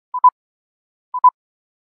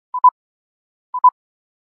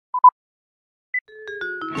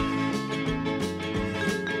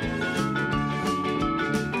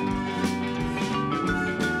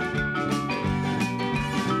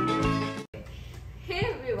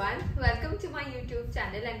my YouTube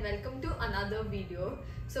channel and welcome to another video.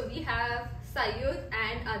 So we have Sayud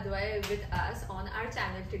and Advay with us on our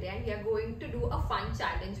channel today, and we are going to do a fun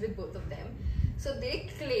challenge with both of them. So they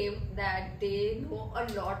claim that they know a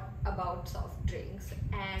lot about soft drinks,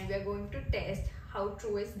 and we are going to test how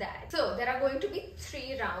true is that. So there are going to be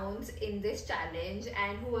 3 rounds in this challenge,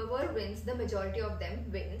 and whoever wins, the majority of them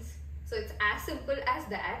wins. So it's as simple as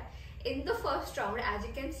that. In the first round, as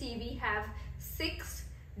you can see, we have 6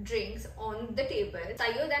 drinks on the table.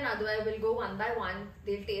 Sayud and Advay will go one by one.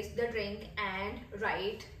 They'll taste the drink and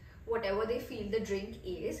write whatever they feel the drink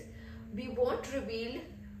is. We won't reveal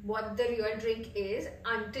what the real drink is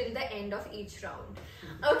until the end of each round.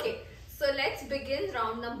 Okay, so let's begin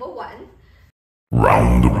round number 1.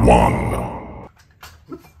 Round 1.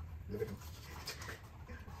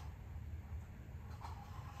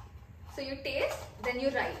 So you taste, then you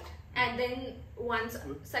write, and then once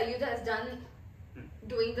Sayud has done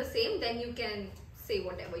doing the same, then you can say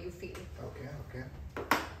whatever you feel. Okay.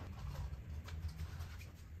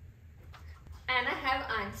 And I have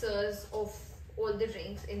answers of all the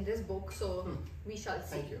drinks in this book, so we shall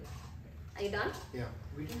see. Thank you. Are you done? Yeah.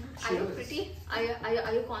 We can Are you pretty?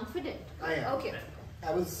 Are you confident? I am. Okay.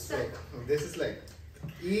 I was like, this is like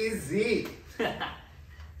easy.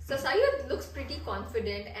 So Sayud looks pretty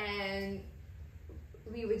confident, and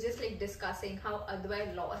we were just like discussing how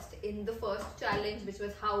Advay lost in the first challenge, which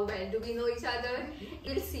was how well do we know each other.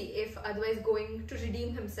 We'll see if Advay is going to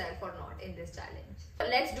redeem himself or not in this challenge.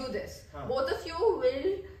 Let's do this. Both of you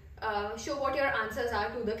will show what your answers are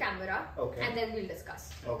to the camera, Okay. and then we'll discuss.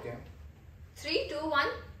 Okay. 3, 2, 1.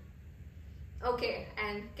 Okay,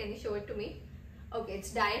 and can you show it to me? Okay,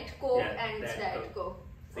 it's Diet Coke, Yeah, and it's Diet Diet Coke.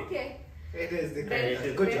 Okay. It is the Very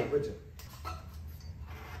correct. good. Good job.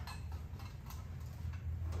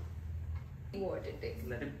 What it is.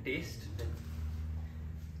 Let him taste.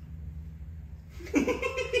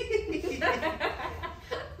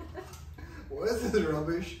 What is this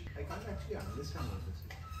rubbish? I can't actually understand what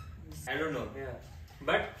this is. I don't know. Yeah,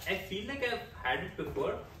 but I feel like I've had it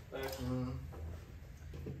before. But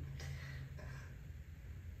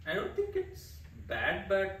I don't think it's bad.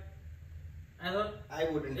 But I thought I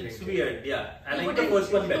wouldn't it's drink weird. Yeah, I You like the wouldn't-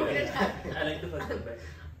 first one you better. wouldn't have- I like the first one better.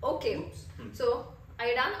 Okay. Oops. So, are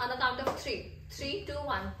you done? On the count of 3. 3, 2,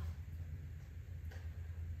 1.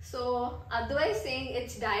 So, Advay is saying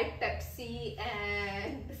it's Diet Pepsi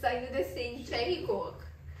and Sayud is saying Cherry Coke.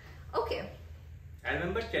 Okay. I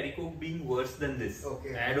remember Cherry Coke being worse than this.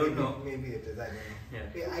 Okay. I don't know. Maybe it is. I don't know. Yeah.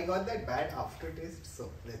 Yeah, I got that bad aftertaste, so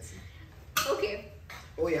let's see. Okay.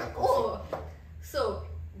 Oh yeah, coffee. Oh, so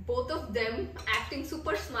both of them acting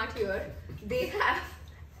super smart here. They have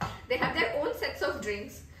their own sets of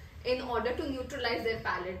drinks in order to neutralize their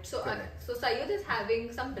palate. So Correct. so Sayud is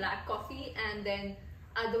having some black coffee, and then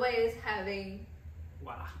Advay is having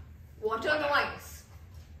Wow. water no ice.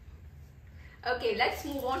 Okay, let's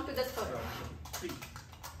move on to the third. Three.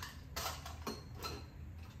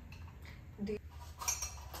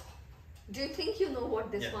 Do you think you know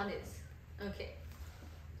what this Yeah. one is? Okay.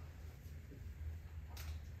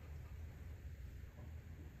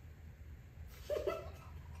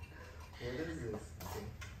 What is this? Okay.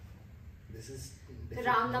 This is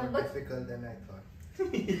Round more number- difficult than I thought.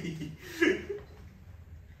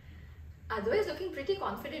 Advay is looking pretty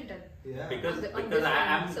confident. Yeah. Because On because this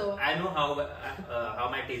I one, am so- I know how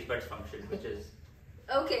my taste buds function, which is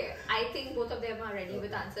Okay, I think both of them are ready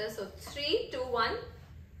with answers. So 3, 2, 1.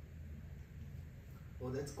 Oh,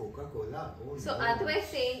 that's Coca-Cola. Oh So no. Advay is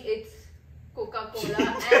saying it's Coca-Cola,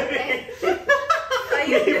 and then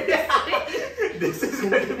Sayud is saying this is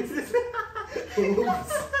what it is.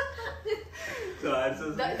 Oops. So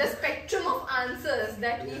answers. the spectrum of answers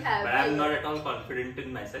that we have. But I'm not at all confident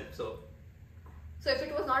in myself, so So if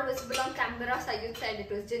it was not visible on camera, Sayud said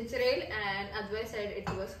it was ginger ale, and Advay said it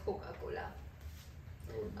was Coca-Cola.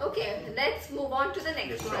 Oh, Okay, let's move on to the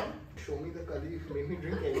next Yes, one. show me the color. You made me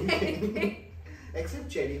drink anything except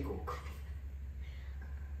cherry coke.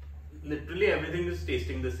 literally everything is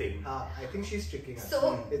tasting the same. I think she's tricking us.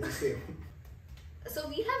 So- It's the same. So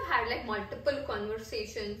we have had like multiple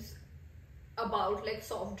conversations about like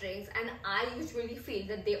soft drinks, and I usually feel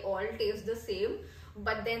that they all taste the same.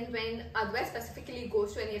 But then when Advay specifically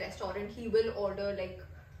goes to any restaurant, he will order like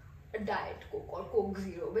a Diet Coke or Coke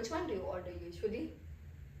Zero. Which one do you order usually?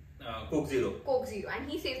 Coke Zero. Coke Zero, and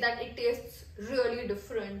he says that it tastes really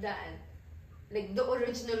different than like the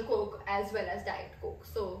original Coke as well as Diet Coke.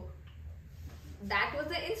 So that was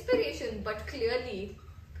the inspiration, but clearly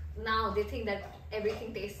now they think that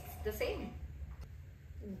everything tastes the same.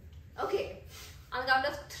 Okay, on the count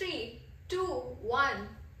of 3, 2, 1.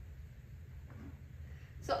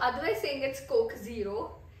 So Advai is saying it's Coke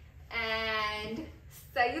Zero, and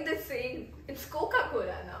Sayed is saying it's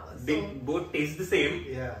Coca-Cola now. So They both taste the same.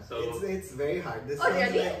 Yeah. So It's very hard. This Oh,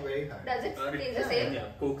 sounds really? like very hard. does it uh, taste the same? Yeah,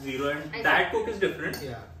 Coke Zero and I Diet Coke is different.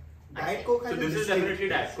 Yeah. I Diet see. Coke has So a this is distinct definitely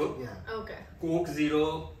Diet taste. Coke. Yeah. Okay. Coke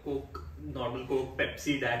Zero, Coke, normal Coke,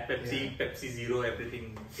 Pepsi, Diet Pepsi, Yeah. Pepsi Zero,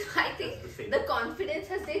 everything. I think That's the same. the confidence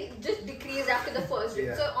has just decreased after the first drink.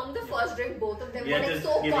 Yeah. So on the first drink, both of them We were are like just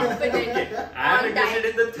so giving- confident. I am on interested diet.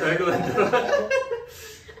 in the third one.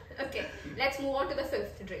 Okay, let's move on to the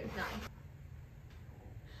fifth drink now.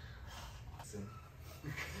 Listen.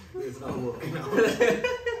 It's not working out.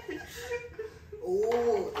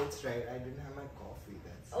 Oh, that's right. I didn't have my coffee.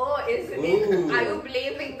 That's Oh, isn't Ooh. it? Are you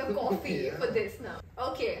blaming the coffee Yeah. for this now?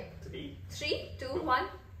 Okay, 3. 3, 2, 1.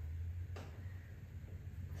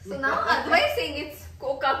 So now Advai is saying it's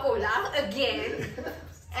Coca-Cola again,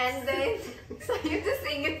 and then Sayed is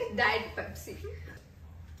saying it's Diet Pepsi.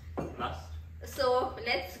 Last. So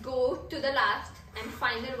let's go to the last and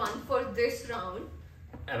final one for this round.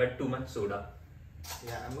 I've had too much soda.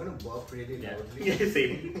 yeah. I'm gonna burp really Yeah, loudly. yeah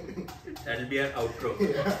same. That'll be our outro.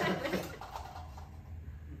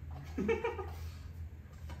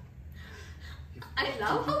 I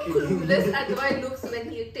love how clueless Advai looks when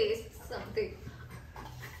he tastes something.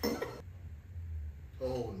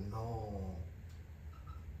 Oh no.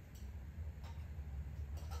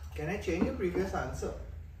 Can I change your previous answer?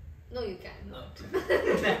 No, you cannot.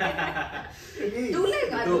 Please. Do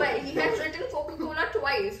like No. Advai. He has written Coca-Cola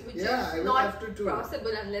twice, which Yeah, I is will not have to do.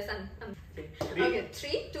 possible unless I'm Okay, 3. okay.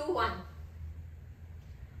 3, 2, 1.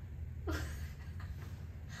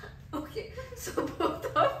 Okay, so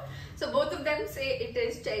both of them say it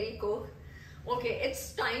is Cherry Coke. Okay,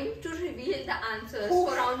 it's time to reveal the answers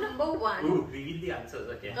for round number 1. Ooh, reveal the answers,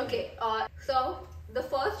 okay. Okay, so the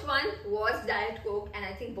first one was Diet Coke, and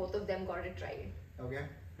I think both of them got it right. Okay.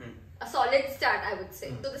 A solid start, I would say.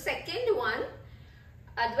 Hmm. So the second one,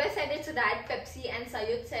 Advai said it's Diet Pepsi, and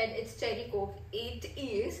Sayed said it's Cherry Coke. It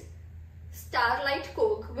is Starlight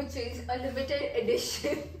Coke, which is a limited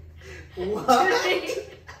edition. What?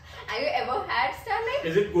 Have you ever had Starlight?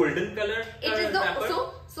 Is it golden color? It is the wrapper?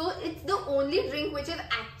 so it's the only drink which is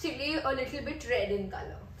actually a little bit red in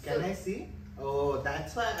color. Can I see? Oh,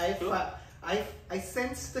 that's why Sure. I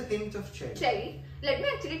sensed the hint of cherry. Cherry. Let me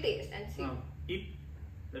actually taste and see. Eat.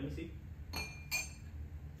 Let me see.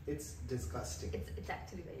 It's disgusting. It's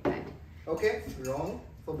actually very bad. Okay, wrong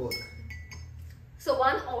for both. So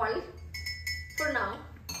 1 all for now.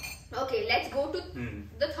 Okay, let's go to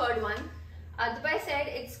the third one. Advai said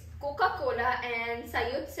it's Coca-Cola and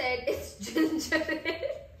Sayed said it's ginger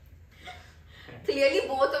ale. Clearly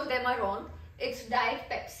both of them are wrong. It's Diet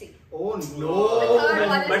Pepsi. Oh The no! third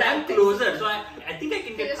one is But I'm Diet Pepsi. closer, so I think I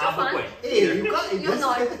can get Here's half a a fun. point. Hey, you can't. You're this-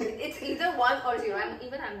 not. It's either 1 or 0.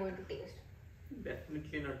 I'm going to taste.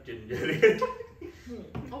 Definitely not ginger ale.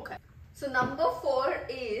 Okay. So number 4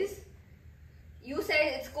 is, you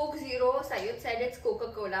said it's Coke Zero, Sayed said it's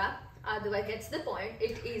Coca-Cola. Advai gets the point.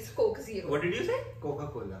 It is Coke Zero. What did you say?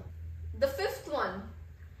 Coca-Cola. The fifth one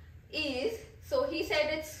is, so he said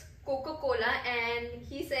it's Coca-Cola and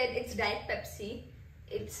he said it's Diet Pepsi.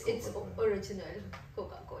 It's Coca-Cola. original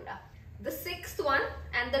Coca-Cola. The sixth one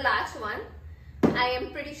and the last one, I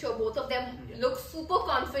am pretty sure both of them look super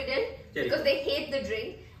confident Cherry because Coke. they hate the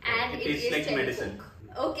drink, and It it tastes is like Cherry medicine. Coke.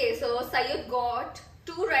 Okay, so Sayed got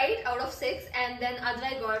 2 right out of 6 and then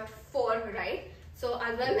Advai got 4 right. So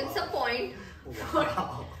Advai wins a point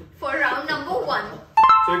Wow. for round number 1.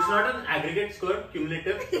 So it's not an aggregate score,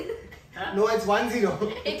 cumulative. Huh? No, it's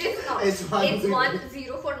 1-0. It is not. It's 1-0.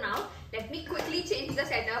 1-0 for now. Let me quickly change the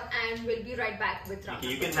setup and we'll be right back with round.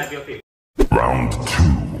 Okay, you can have your favorite. Round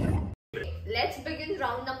 2. Let's begin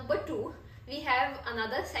round number 2. We have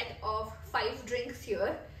another set of 5 drinks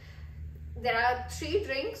here. There are 3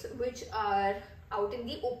 drinks which are out in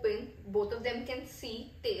the open. Both of them can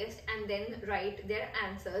see, taste and then write their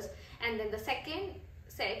answers. And then the second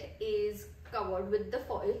set is covered with the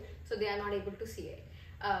foil, so they are not able to see it.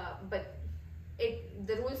 But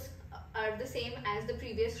the rules are the same as the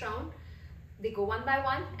previous round. They go one by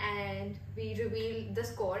one and we reveal the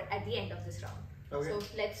score at the end of this round. Okay. So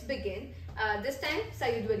let's begin. This time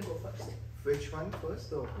Sayed will go first. Which one first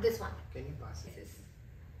though? This one. Can you pass it? This is.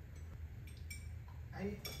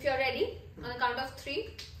 I If you're ready, on the count of 3,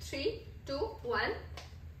 3, 2, 1.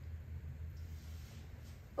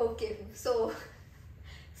 Okay, so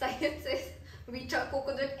Sayed says Vita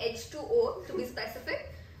coconut H2O to be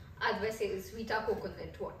specific. Advai says Vita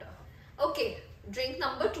coconut water. Okay, drink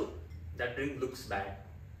number 2. That drink looks bad.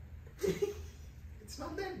 It's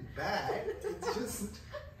not that bad. It's just.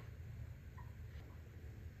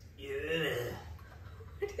 Yeah.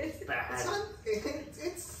 What It's not.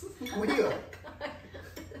 It's weird.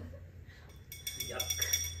 Yuck.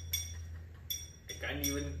 I can't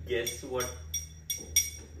even guess what.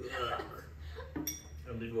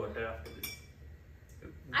 I need water after this.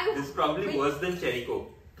 This is probably worse than cherry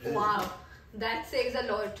coke. Wow, that says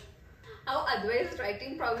a lot. How Advait is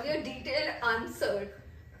writing probably a detailed answer.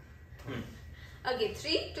 Okay,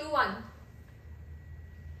 3, 2, 1.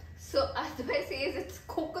 So Advait says it's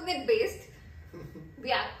coconut based.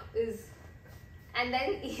 Yeah, is. And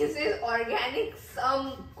then he says organic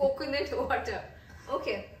some coconut water.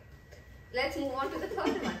 Okay, let's move on to the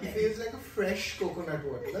third one It then. feels like a fresh coconut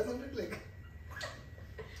water, doesn't it? Like.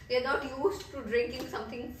 You're not used to drinking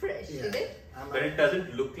something fresh, Yeah. is it? But it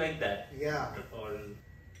doesn't look like that Yeah. at all.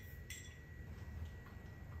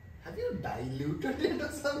 Have you diluted it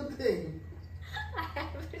or something? I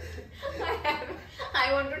haven't.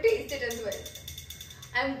 I want to taste it as well.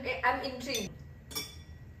 I'm intrigued.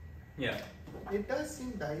 Yeah. It does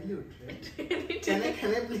seem dilute, right? It Can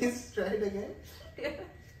I please try it again?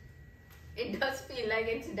 It does feel like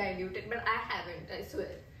it's diluted, but I haven't, I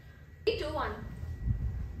swear. 3, 2, 1.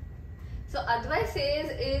 So Advait says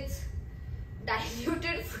it's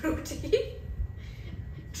diluted fruity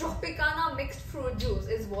Tropicana mixed fruit juice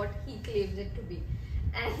is what he claims it to be.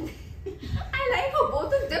 And I like how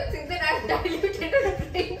both of them think that I've diluted a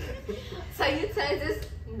drink. Syed says it's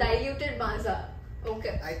diluted maza.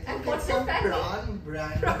 Okay. I think And it's what's some that? prawn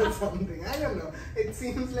brand or something. I don't know. It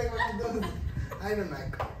seems like one of those. I don't know.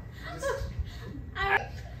 Just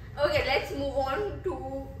Okay, let's move on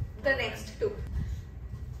to the next two.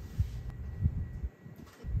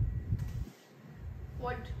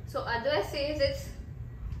 What? So Advait says it's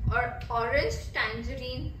orange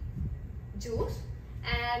tangerine juice,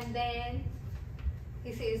 and then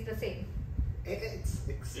he says the same. it's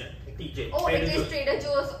Yeah. TJ. Oh, Trader it is Joe's. Trader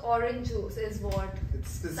Joe's orange juice is what it's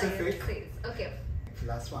Syed specific. says. Okay.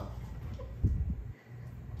 Last one.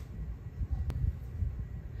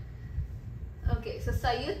 Okay, so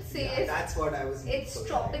Syed says Yeah, that's what I was. it's so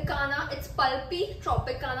Tropicana, it's pulpy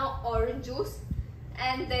Tropicana orange juice,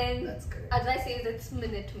 and then That's correct. Advait says it's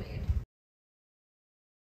Minute Maid.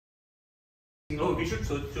 Oh, we should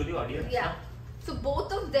show the audience. Yeah. So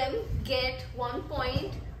both of them get 1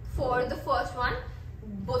 point for the first one.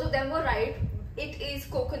 Both of them were right. It is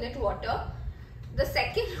coconut water. The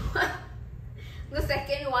second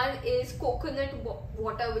one is coconut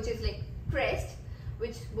water, which is like pressed,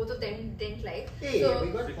 which both of them didn't like. Hey, so, we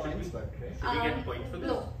got Should points, we- but right? Should we get points for this?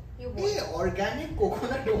 No, you won't. Hey, organic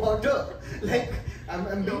coconut water. Like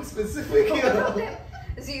I'm being specific Both of here.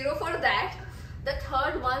 them, 0 for that. The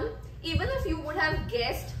third one, even if you would have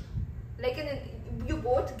guessed, like you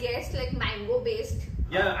both guessed like mango based.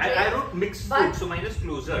 Yeah, I wrote mixed But- fruit, so mine is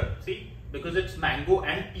closer. See, because it's mango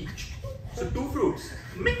and peach. So 2 fruits.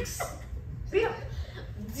 Mix. See?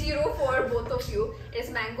 0 for both of you is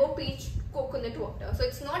mango peach coconut water. So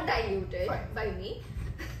it's not diluted Fine. by me.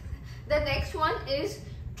 The next one is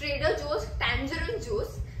Trader Joe's tangerine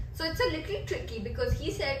juice. So it's a little tricky because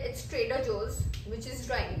he said it's Trader Joe's, which is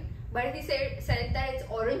right, but he said that it's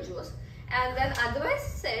orange juice, and then Advait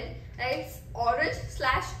said that it's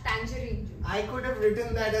orange/tangerine juice. I could have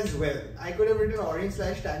written that as well. I could have written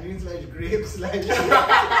orange/tangerine/grape/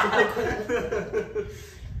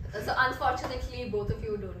 So unfortunately, both of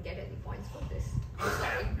you don't get any points for this. I'm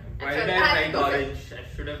sorry. Why I'm did sorry. I have write to go- orange?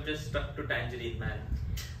 I should have just stuck to tangerine, man.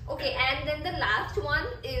 Okay, and then the last one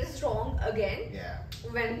is wrong again. Yeah.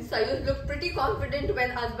 When Syed looked pretty confident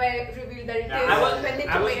when Advait revealed that it is I was Minute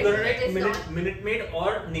gonna Maid, it is write not. Minute Maid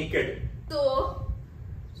or Naked. So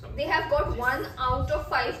So they have got 1 out of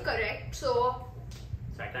 5 correct. So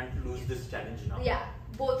I can't lose this challenge now. yeah,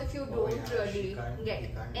 both of you Oh, don't yeah, really she can't get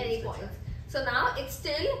lose any the points. challenge. So now it's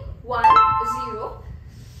still 1-0,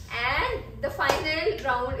 and the final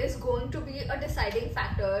round is going to be a deciding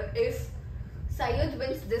factor. If Syed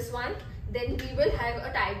wins this one, then we will have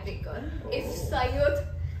a tiebreaker. If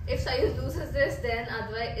Syed loses this, then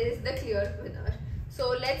Advait is the clear winner. So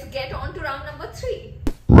let's get on to round number 3.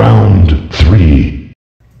 Round 3.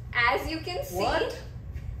 As you can see, What?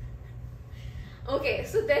 okay,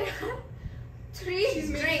 so there are 3 She's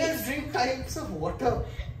making us drinks. drink types of water.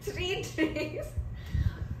 3 drinks,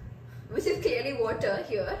 which is clearly water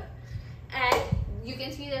here, and you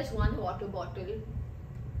can see there's 1 water bottle.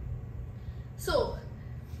 So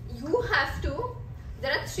you have to,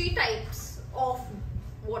 there are 3 types of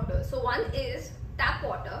water. So one is tap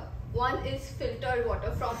water, one is filtered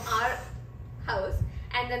water from our house,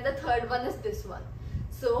 and then the third one is this one.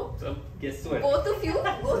 So So guess what? both of you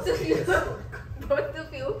both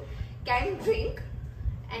of you can drink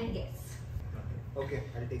and guess. Okay,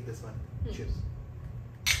 I'll take this one. Cheers.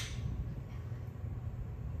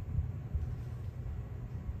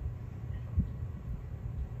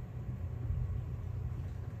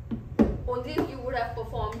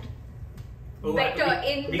 better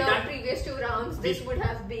in we the can't- previous 2 rounds. This would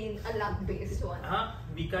have been a luck-based one.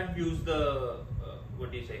 We can't use the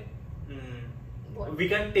what do you say? What? We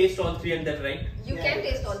can taste all 3 and then right. You Yeah, can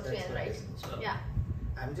taste that's- all 3 that's and what right. it is. Yeah.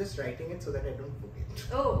 I'm just writing it so that I don't forget.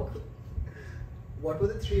 Oh, okay. What were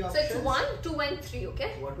the 3 So options? it's 1, 2, and 3.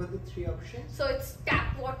 Okay. What were the 3 options? So it's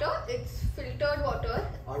tap water, it's filtered water,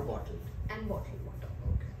 Or bottle? and bottled water.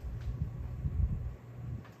 Okay.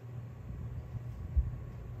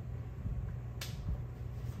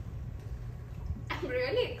 I'm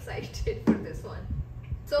really excited for this one.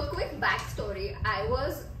 So, quick backstory. I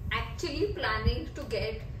was actually planning to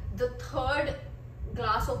get the 3rd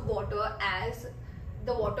glass of water as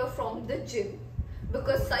the water from the gym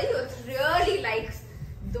because Sayud really likes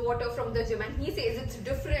the water from the gym and he says it's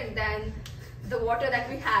different than the water that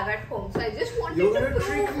we have at home. So, I just wanted You're to gonna prove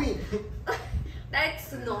trick me.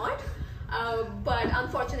 that's not. But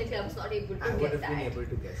unfortunately, I was not able to I would get have that. been able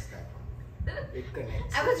to guess that one. It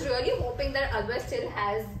connects. I was really hoping that Advai still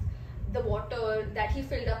has the water that he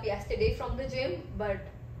filled up yesterday from the gym, but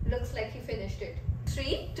looks like he finished it.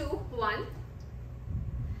 3, 2, 1.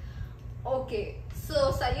 Okay,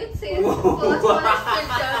 so Sayud says the first one is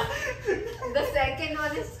filter, the second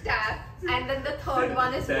one is tap, and then the third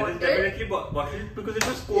one is That is bottled. definitely bottled because it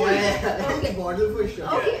was cold. Yeah, Okay. it's bottle for sure.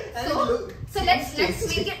 Okay, And so look, let's seems make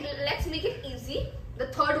tasty. it easy. The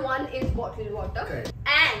third one is bottled water, Correct.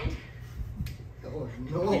 and Oh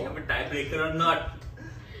We have no. a tiebreaker or not?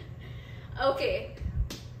 okay,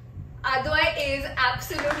 Advai is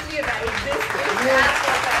absolutely right. This is Yeah.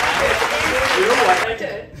 tap You know what?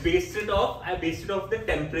 water. I based it off the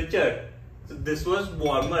temperature. So this was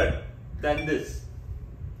warmer than this.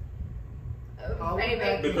 How Very, would very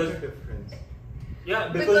that good. make Because- a difference? Yeah,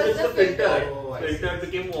 Because because it's the the filter. filter. Oh, I see. Filter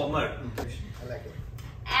became warmer. I like it.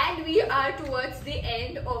 And we are towards the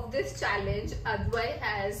end of this challenge. Advai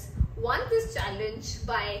has won this challenge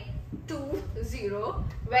by 2-0.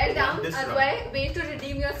 Well done, This Advai. Way to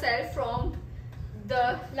redeem yourself from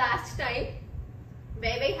the last time.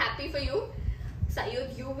 Very, very happy for you.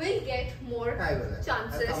 Sayud, you will get more I will. I'll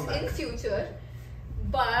chances come back. in future.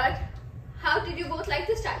 But how did you both like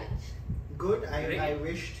this challenge? Good. Great. I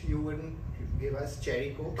wished you wouldn't give us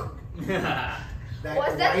cherry coke. That Was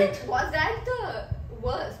white- that the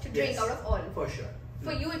worst to drink Yes, out of all? For sure.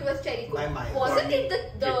 For you, it was cherry coke. By mine. Wasn't For me,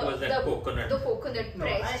 it the it was that coconut. The coconut No,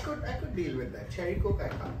 pressed. I could deal with that. Cherry coke I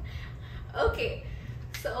can't. Okay,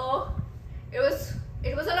 so it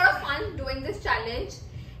was a lot of fun doing this challenge.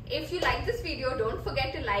 If you like this video, don't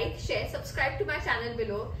forget to like, share, subscribe to my channel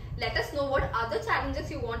below. Let us know what other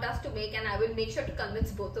challenges you want us to make, and I will make sure to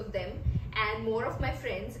convince both of them and more of my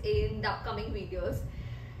friends in the upcoming videos.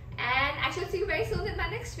 And I shall see you very soon in my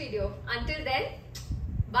next video. Until then,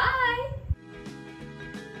 bye.